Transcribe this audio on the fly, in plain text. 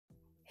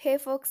Hey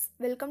folks,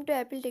 welcome to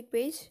Apple Tech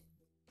Page.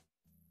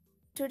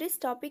 Today's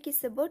topic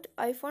is about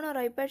iPhone or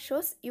iPad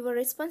shows your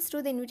response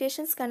to the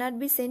invitations cannot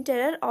be sent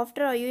error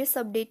after iOS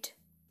update.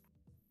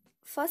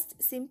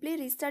 First, simply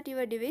restart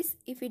your device.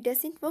 If it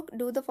doesn't work,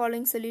 do the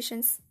following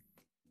solutions.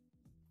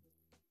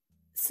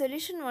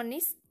 Solution 1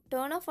 is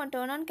turn off and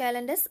turn on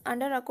calendars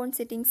under account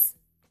settings.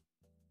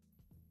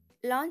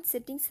 Launch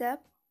Settings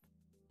app.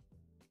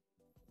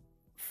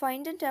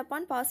 Find and tap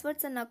on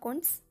passwords and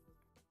accounts.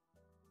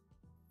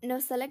 Now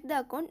select the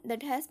account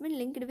that has been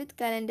linked with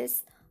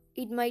calendars.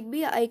 It might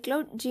be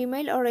iCloud,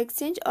 Gmail or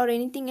Exchange or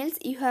anything else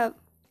you have.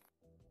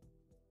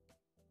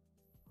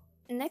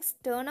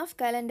 Next, turn off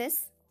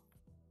calendars.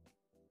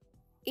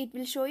 It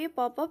will show a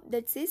pop-up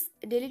that says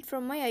delete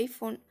from my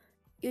iPhone.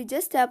 You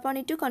just tap on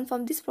it to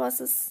confirm this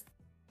process.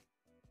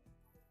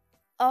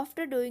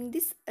 After doing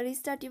this,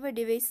 restart your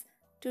device.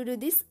 To do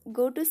this,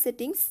 go to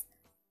Settings,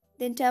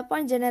 then tap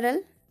on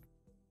General.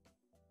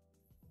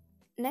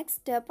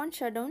 Next, tap on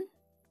Shutdown.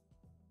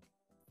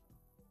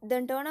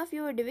 Then turn off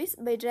your device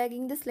by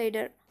dragging the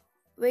slider.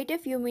 Wait a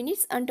few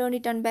minutes and turn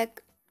it on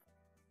back.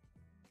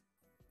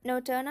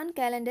 Now turn on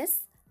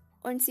calendars.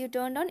 Once you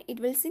turn on, it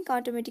will sync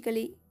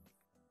automatically.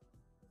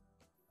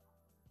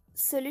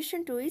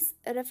 Solution 2 is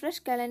refresh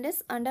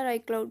calendars under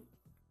iCloud.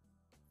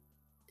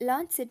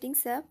 Launch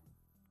Settings app.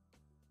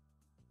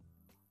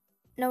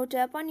 Now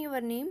tap on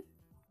your name.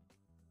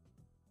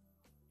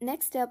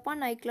 Next tap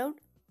on iCloud.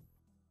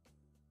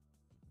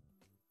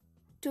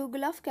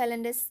 Toggle off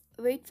calendars.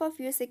 Wait for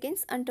few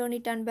seconds and turn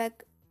it on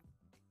back.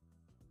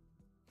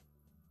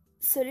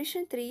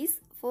 Solution 3 is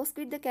force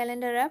quit the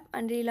calendar app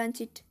and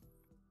relaunch it.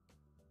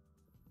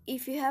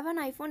 If you have an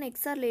iPhone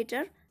X or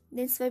later,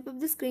 then swipe up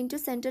the screen to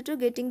center to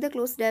getting the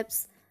closed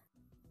apps.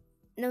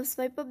 Now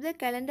swipe up the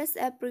calendars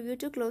app preview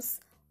to close.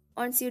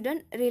 Once you're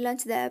done,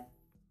 relaunch the app.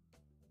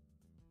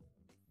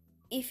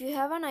 If you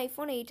have an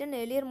iPhone 8 and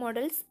earlier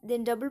models,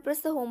 then double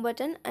press the home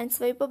button and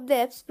swipe up the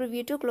apps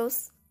preview to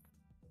close.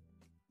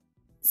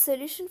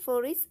 Solution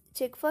 4 is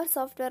check for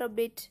software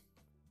update.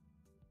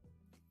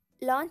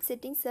 Launch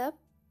Settings app.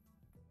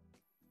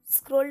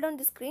 Scroll down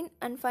the screen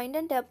and find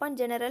and tap on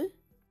General.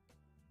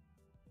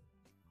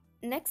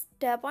 Next,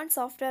 tap on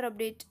Software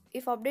Update.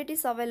 If update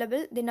is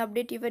available, then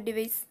update your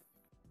device.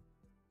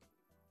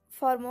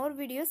 For more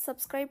videos,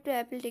 subscribe to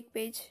Apple Tech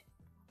Page.